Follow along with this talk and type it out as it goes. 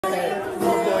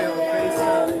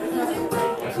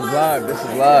live. This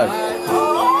is live.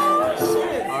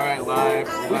 Alright, live.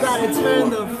 We gotta turn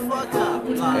the fuck up.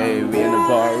 Hey, we in the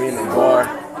bar. We in the bar.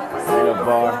 We in the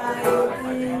bar.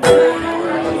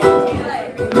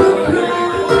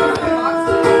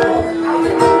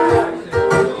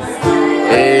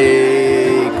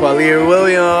 Hey, Qualia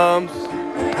Williams.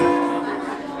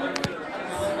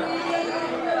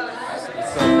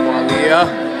 What's up, Qualia?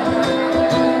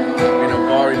 We in a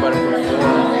bar. We about to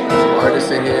perform. Some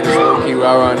artists in here. This low-key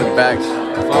rah-rah in the back.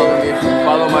 Follow me.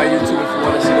 Follow my YouTube if you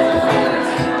want to see the performance.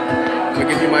 I'm gonna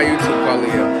give you my YouTube,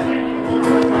 Qualia.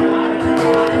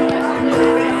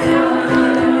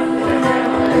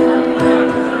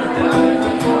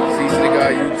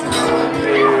 Ceezythagod YouTube.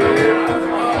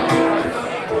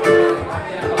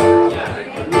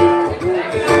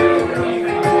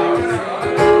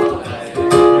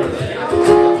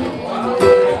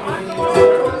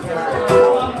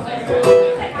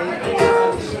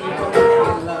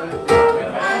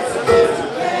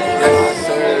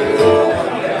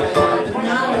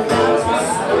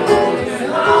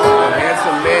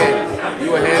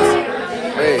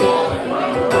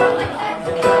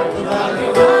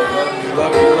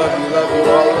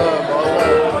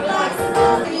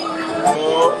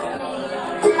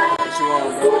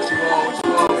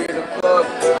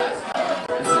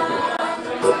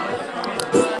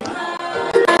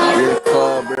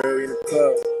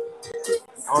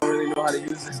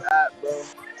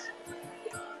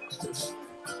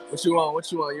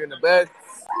 What you want? You in the bed?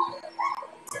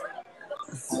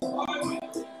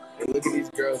 Hey, look at these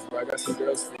girls, bro. I got some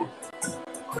girls for you.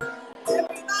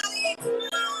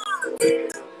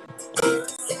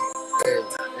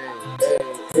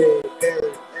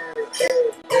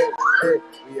 Hey.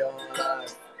 We on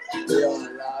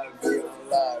live. We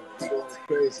going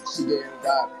crazy. She getting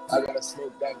live. I gotta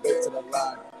smoke that bitch to the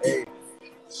line. Hey,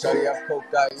 shawty, I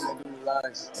poked out. You know, give me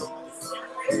lines.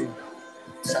 Hey.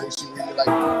 She really like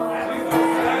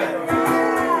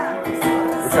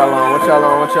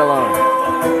what y'all on?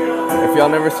 If y'all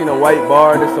never seen a white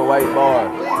bar, this a white bar.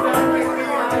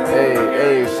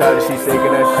 Hey, shawty, she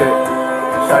shaking that shit.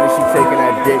 Shawty, she taking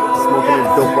that dick, smoking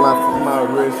this dope while I fuck my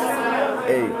wrist.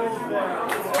 Hey.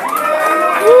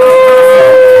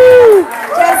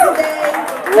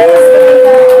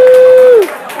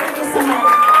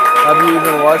 Have you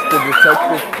even watched the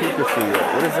Detective Pikachu yet?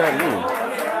 What does that mean?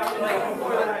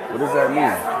 What does that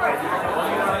mean?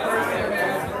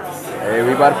 Hey,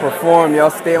 we about to perform. Y'all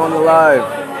stay on the live.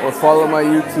 Or follow my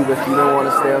YouTube if you don't want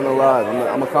to stay on the live.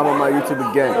 I'm going to come on my YouTube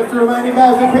again. Just remind you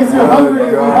guys, in case you're hungry,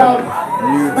 we have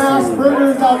smashed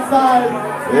burgers outside.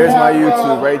 There's my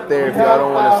YouTube right there if y'all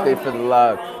don't want to stay for the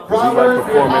live. We about to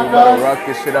perform and we about to rock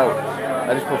this shit out. I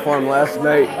just performed last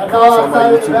night. It's on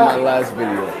my YouTube in my last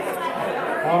video.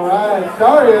 Alright,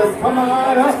 Darius, come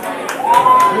on up.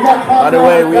 By the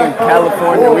way, we in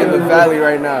California. We're in the valley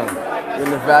right now. We're in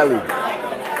the valley.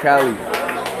 Cali.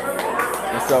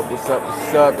 What's up?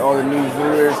 All the new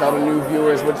viewers,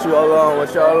 What y'all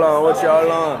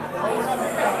on?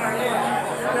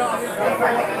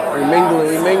 We mingling.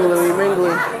 We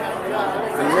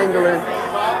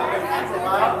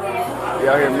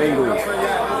out here mingling.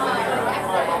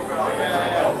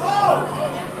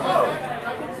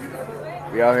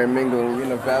 We out here mingling. We in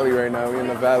the valley right now.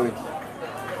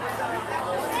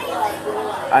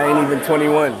 I ain't even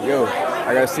 21. Yo,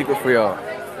 I got a secret for y'all.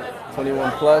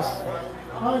 21 plus.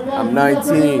 I'm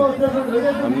 19, but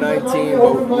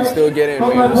we still get in,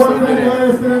 man. So he's going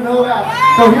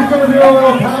to do a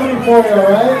little comedy for you,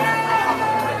 right?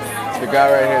 It's the guy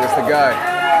right here. That's the guy.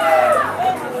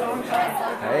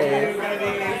 Hey.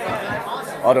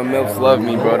 All the MILFs love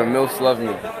me, bro. The MILFs love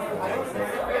me.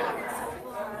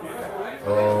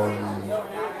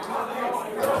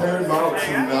 I came out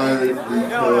tonight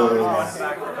because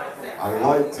I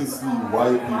like to see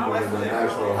white people in their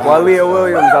natural habitat. Qualia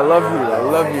Williams, I love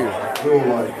you.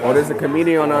 Oh, there's a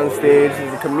comedian on stage. I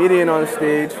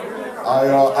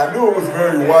knew it was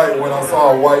very white when I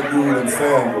saw a white dude in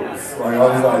sandals. Like, I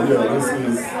was like, yeah, this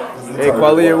is Hey,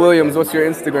 Qualia Williams, what's your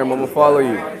Instagram? I'm going to follow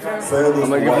you. Sandals, I'm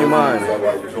going to give you mine. I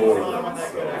like Jordan,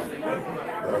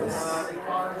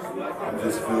 I'm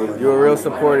just feeling. You're a real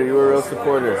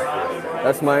supporter.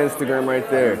 That's my Instagram right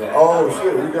there. Oh,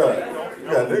 shit, we got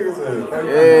niggas in here.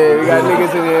 Yeah, we got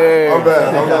niggas in here. I'm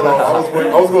bad. I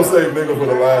was gonna say nigga for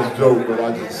the last joke, but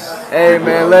I just. Hey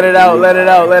man, let it out.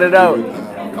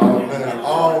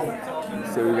 Oh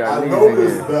man. So we got I niggas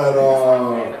noticed that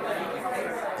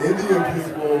Indian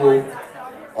people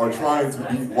are trying to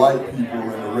beat white people in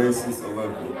the racist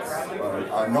Olympics.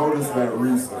 Like, I noticed that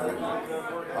recently.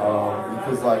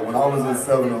 Because like when I was at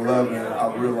 7-Eleven,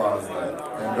 I realized that.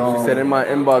 And, She said in my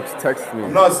inbox, text me.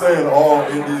 I'm not saying all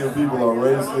Indian people are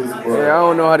racist, but Yeah, I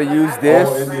don't know how to use this.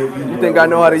 You think I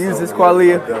know how to use this,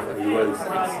 Qualia? definitely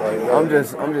racist. Like, I'm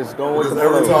just going with the because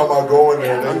every flow. time I go in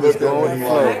there, they I'm look just going at with me the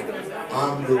flow. like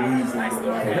I'm the reason no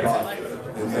matter what.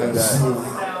 And that's just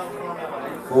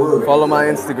for real. Follow my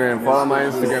Instagram,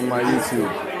 my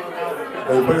YouTube.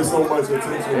 They pay so much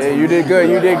attention. Hey, you did good,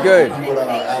 you did good. People that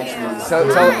are actually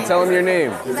Tell them your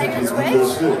name.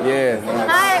 Yeah.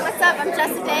 Hi, what's up? I'm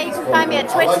Jessica Day. You can find me at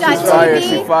She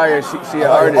fire, twitch.tv. she an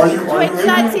artist.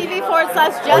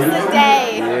 Twitch.tv/JessicaDay.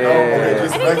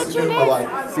 Yeah. I didn't get your name.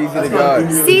 Ceezythagod.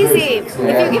 Ceezy. If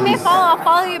you give me a follow, I'll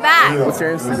follow you back. What's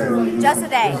your Instagram? Jessica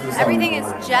Day. Everything is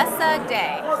Jessica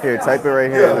Day. Here, type it right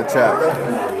here in the chat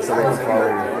so they can follow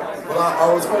you. But I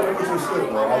was fucking with your shit,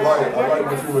 bro. I like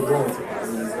what you were doing today. I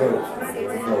mean, it's dope.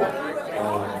 It's dope.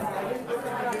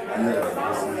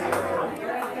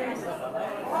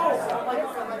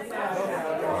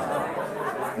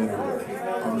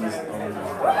 Yeah, this is, anyway,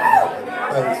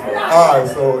 thanks, man. Alright,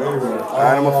 so anyway.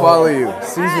 Alright, I'm gonna follow you.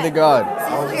 Ceezythagod.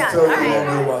 I'll just tell you a little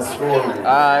bit of my story.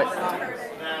 Alright.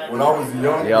 When I was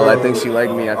young, Yo, I think she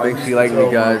liked me. I think she liked me,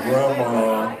 guys. My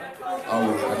grandma,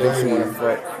 I think she wanna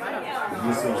fuck.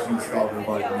 Just so she stopped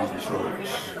inviting me to church.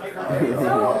 Or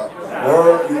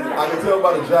I can tell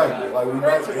by the jacket. Like we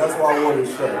matching. That's why I wore this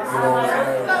shirt. You know what I'm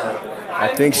saying? I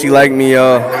think she liked me,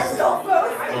 y'all.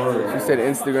 She said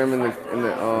Instagram in the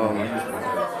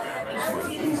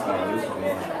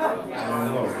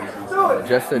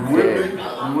just a day.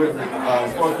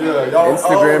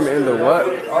 Instagram in the what?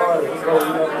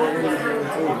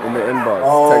 In the inbox.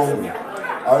 Text me.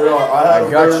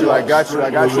 I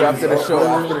got you after the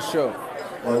show.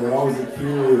 Like when I was a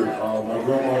kid, my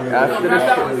grandma After the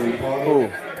show. Who?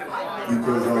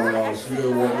 Because she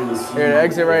didn't want me to see. Here, the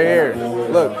exit right here.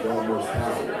 Look.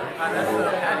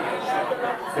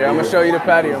 Here, I'm gonna show you the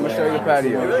patio. I don't know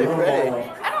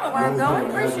where I'm going.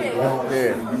 Appreciate it.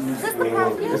 Here. Is this the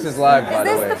patio? This is live, by the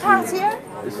way. Is this the patio?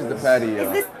 This is the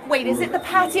patio. Wait, is it the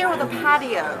patio or the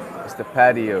patio? It's the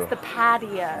patio. It's the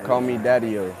patio. Call me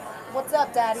Daddy-o. What's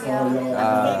up, Daddy-o?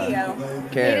 Daddy-o.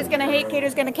 Cater's Cam. gonna hate,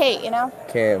 Cater's gonna Kate, you know?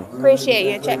 Cam. Appreciate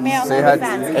you. Check me out on Say hi.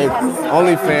 OnlyFans. Hey,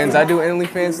 OnlyFans. I do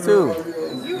OnlyFans too.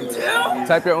 You do?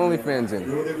 Type your OnlyFans in.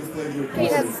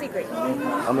 Kate has a secret.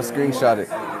 I'm gonna screenshot it.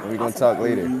 And we're gonna talk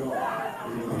later.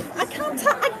 I can't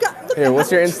tell. I got. Look, Here,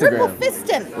 what's your Instagram? Triple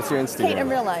fisting. What's your Instagram? Kate in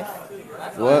real life.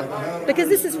 What? Because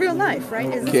this is real life,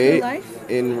 right? Is this Kate real life?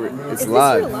 it's Is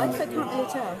live. this real life? I can't really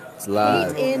tell. It's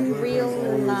live. Kate in real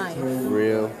life.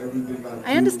 Real.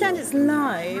 I understand it's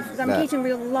live, but I'm Nah. Kate in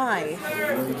real life.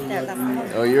 No, that's not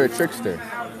Oh, you're a trickster. a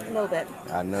little bit.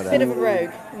 I know Bit of a that.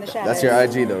 rogue in the shadows. That's your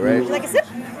IG though, Would you right? like a sip?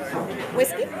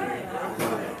 Whiskey?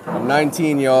 I'm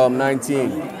 19, y'all. I'm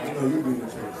 19.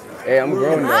 Hey, I'm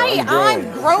grown now. I'm grown. I'm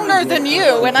growner than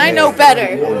you, and I know better.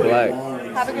 I'm black.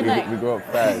 Have a good night. We grow up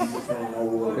fast.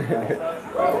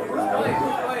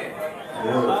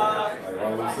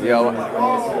 Yo,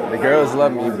 the girls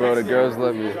love me, bro. The girls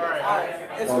love me.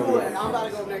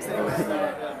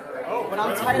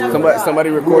 Somebody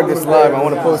record this live. I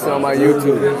want to post it on my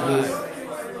YouTube.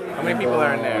 How many people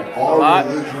are in there? A lot?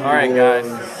 All right, guys.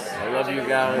 I love you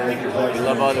guys. We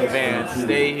love all the fans.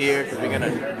 Stay here because we're going to...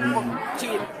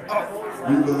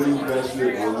 We believe that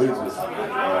shit religious.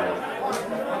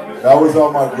 That was how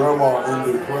my grandma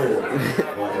ended prayer.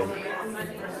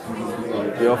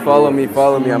 Yo, follow me. I'm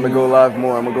gonna go live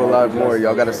more.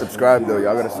 Y'all gotta subscribe though.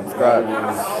 Y'all gotta subscribe.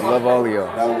 I love all of y'all.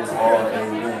 That was hard.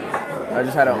 I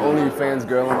just had an OnlyFans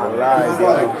girl on my live.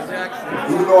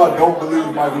 Even though I don't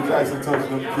believe Michael Jackson touched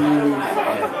them kids,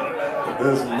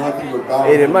 there's nothing about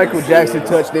Hey, did Michael Jackson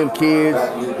touch them kids?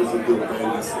 that nigga's a good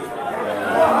babysitter.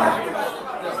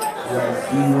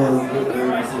 He was a good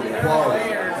babysitter. Quality.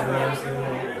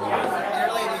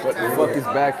 What the fuck is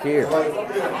back here?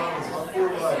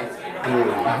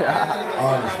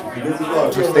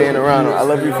 For staying around. I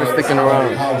love you for sticking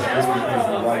around.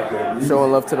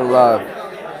 Showing love to the live.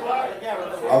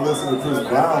 I listen to Chris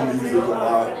Brown music a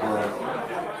lot, but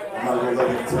I'm not gonna let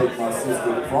him take my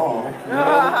sister to prom. You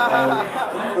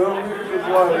feel me? It's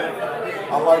like,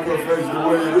 I like her face the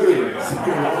way it is.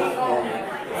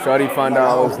 Shawty found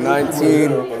out I was 19.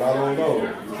 But I don't know.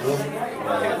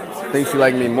 Think she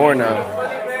like me more now.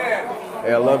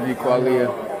 Hey, I love you, Qualia. I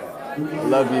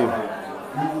love you.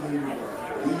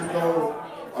 Even though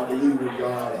I believe in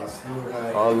God, I still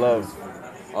have All love.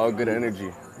 All good energy.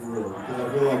 because I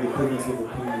feel like the goodness of the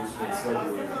people should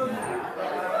separate.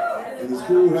 And it's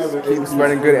cool having Keep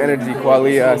spreading good energy,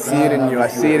 Qualia. I see it in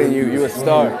you. You a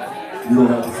star. You don't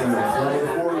have to say I'm sorry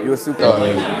for it. You a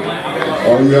superstar.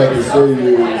 All you have to say is,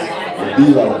 it be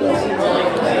like that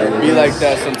sometimes. It be like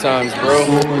that sometimes, bro.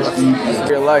 That's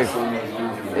your life.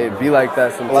 It be like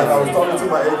that sometimes. Like I was talking to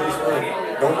my agent's friend,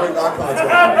 don't make eye contact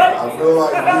with me. I feel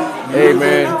like hey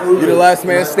man, you the last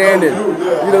man standing.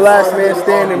 You the last man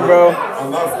standing, bro.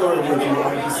 I'm not flirting with you.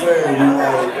 I'm just saying, you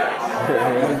like,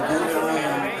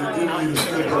 you give me the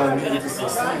shit that I need to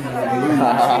succeed.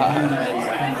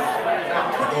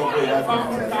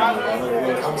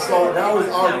 I'm sorry, now it's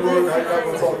awkward. I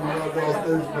never talk to you on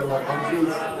stage, but like, you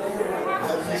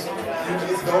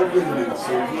just helping me.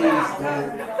 So please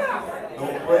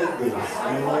don't break this. You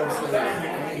know what I'm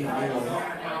saying?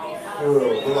 For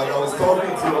real. But like, I was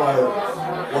talking to like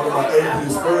one of my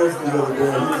atheist friends the other day,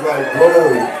 and he's like, bro,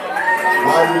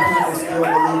 why do people still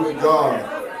believe in God?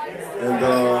 And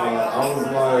I was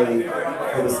like,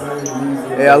 for the same reason.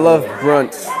 Hey, I love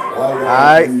brunch.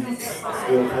 Alright.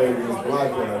 Still play against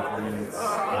black athletes.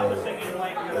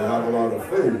 They have a lot of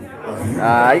faith.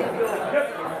 Alright.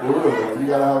 For real, you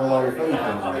gotta have a lot of faith in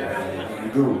it. You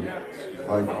do.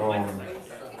 Like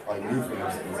me, for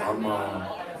instance, I'm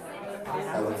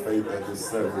having faith that this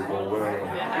set will go well.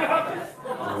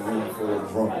 I'm rooting for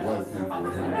drunk white people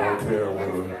who don't care what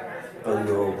a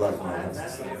 30-year-old black man has to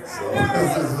say. So,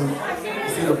 you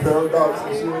see the paradox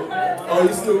and shit? Oh,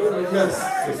 you still with me? Yes,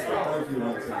 sister. Thank you, my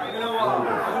team.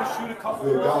 I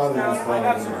feel God in this moment.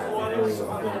 I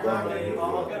feel God in here.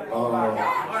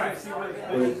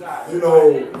 But, you know,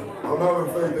 I'm having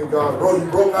faith in God. Bro, you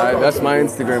broke Alright, that's my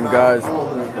Instagram, guys.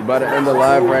 We're about to end the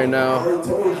live right now.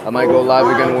 I might go live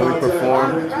again when we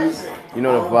perform. You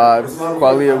know the vibes.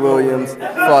 Qualia Williams,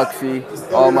 Foxy,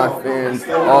 all my fans,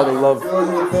 all the love.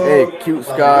 Hey, Cute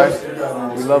Sky.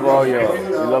 We love all y'all. We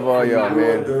love all y'all,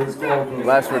 man.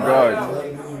 Last regard.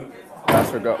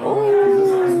 Last regard. Oh,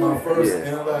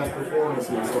 yeah.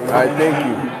 Alright, thank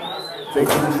you. Thank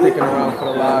you for sticking around for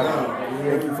the live.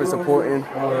 Thank you for supporting.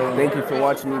 Thank you for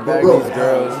watching me bag these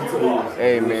girls.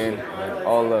 Hey, man.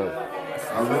 All love.